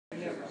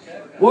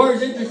War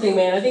is interesting,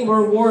 man. I think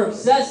we're a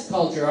war-obsessed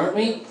culture, aren't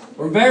we?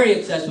 We're very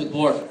obsessed with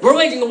war. We're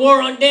waging a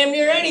war on damn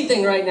near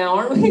anything right now,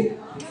 aren't we?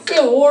 We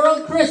have a war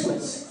on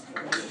Christmas.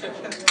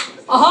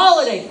 A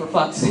holiday, for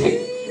fuck's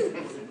sake.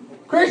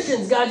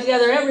 Christians got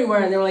together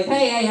everywhere and they were like,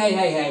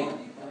 hey.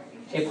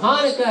 If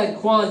Hanukkah and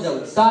Kwanzaa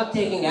would stop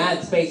taking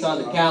ad space on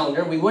the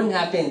calendar, we wouldn't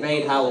have to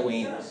invade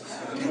Halloween.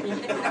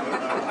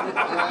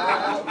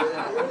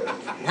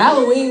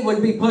 Halloween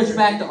would be pushed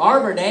back to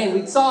Arbor Day and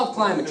we'd solve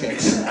climate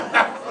change.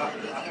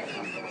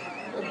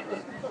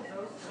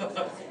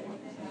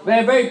 We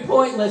have a very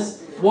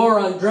pointless war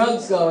on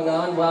drugs going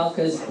on, well,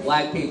 because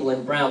black people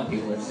and brown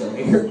people are still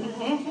here.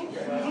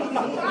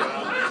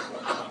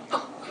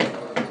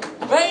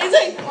 Right? It's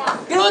like,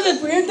 you know what the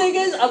weird thing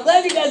is? I'm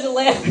glad you guys are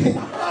laughing.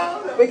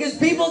 Because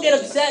people get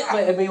upset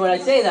at me when I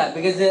say that.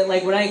 Because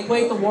when I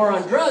equate the war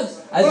on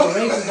drugs as a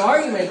racist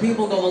argument,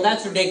 people go, well,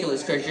 that's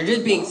ridiculous, Krish. You're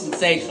just being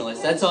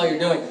sensationalist. That's all you're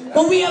doing.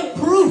 But we have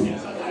proof.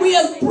 We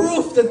have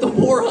proof that the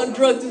war on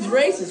drugs is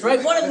racist,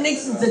 right? One of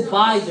Nixon's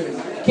advisors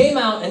came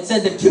out and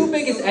said the two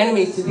biggest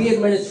enemies to the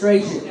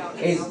administration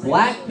is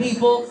black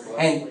people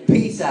and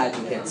peace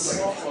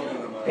advocates.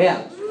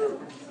 Yeah.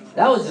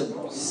 That was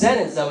a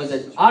sentence that was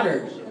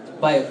uttered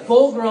by a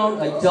full-grown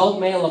adult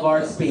male of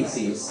our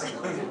species.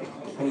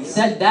 And he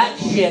said that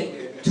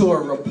shit to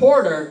a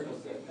reporter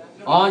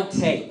on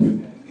tape.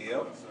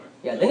 Yep.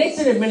 Yeah, the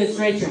Nixon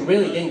administration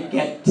really didn't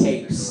get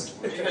tapes.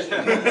 No,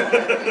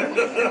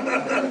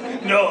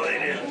 they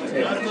didn't.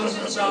 That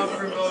doesn't sound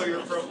familiar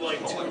from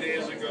like 2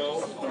 days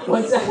ago.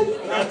 What's that?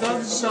 That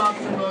doesn't sound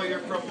familiar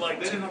from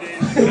like 2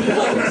 days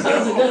ago.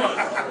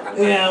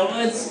 Yeah, well,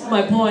 that's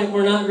my point.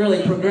 We're not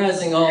really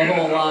progressing a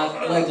whole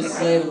lot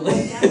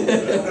legislatively.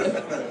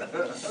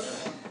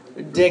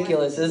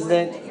 Ridiculous, isn't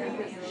it?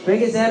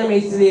 Biggest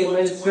enemies to the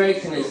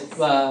administration is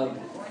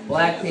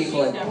black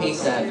people and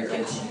peace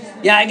advocates.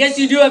 Yeah, I guess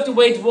you do have to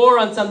wage war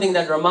on something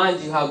that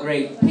reminds you how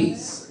great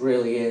peace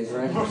really is,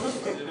 right?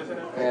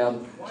 Yeah.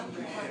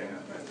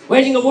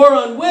 Waging a war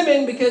on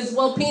women because,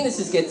 well,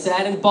 penises get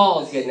sad and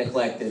balls get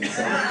neglected.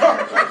 So.